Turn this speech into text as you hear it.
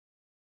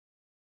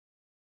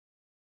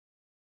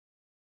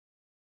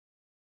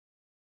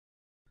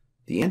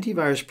The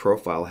antivirus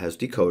profile has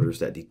decoders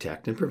that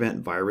detect and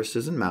prevent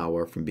viruses and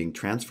malware from being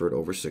transferred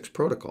over 6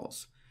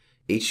 protocols: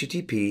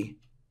 HTTP,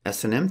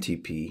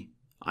 SMTP,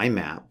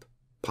 IMAP,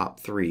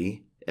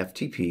 POP3,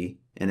 FTP,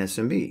 and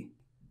SMB.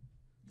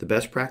 The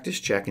best practice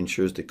check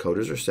ensures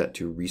decoders are set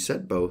to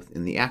reset both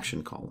in the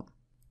action column.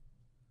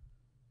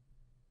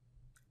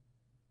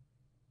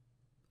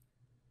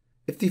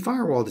 If the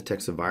firewall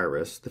detects a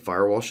virus, the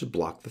firewall should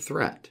block the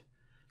threat.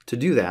 To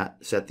do that,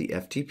 set the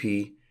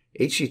FTP,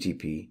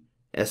 HTTP,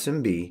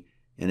 SMB,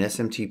 and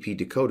SMTP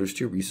decoders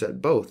to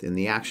reset both in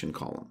the action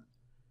column.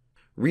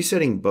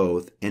 Resetting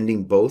both,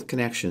 ending both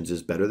connections,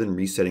 is better than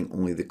resetting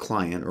only the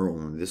client or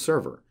only the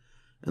server,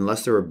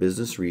 unless there are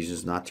business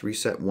reasons not to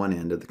reset one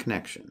end of the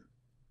connection.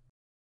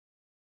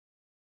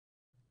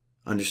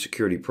 Under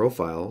Security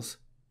Profiles,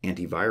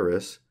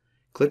 Antivirus,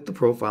 click the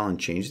profile and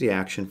change the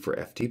action for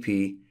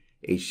FTP,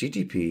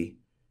 HTTP,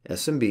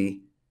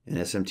 SMB, and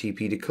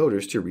SMTP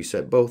decoders to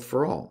reset both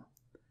for all.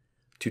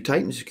 To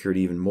tighten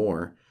security even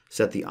more,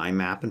 set the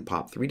IMAP and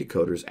POP3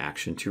 decoders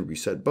action to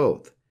reset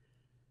both.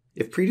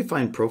 If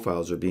predefined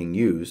profiles are being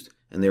used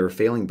and they are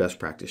failing best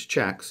practice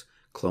checks,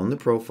 clone the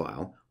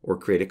profile or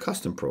create a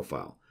custom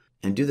profile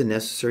and do the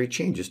necessary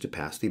changes to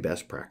pass the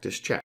best practice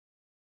check.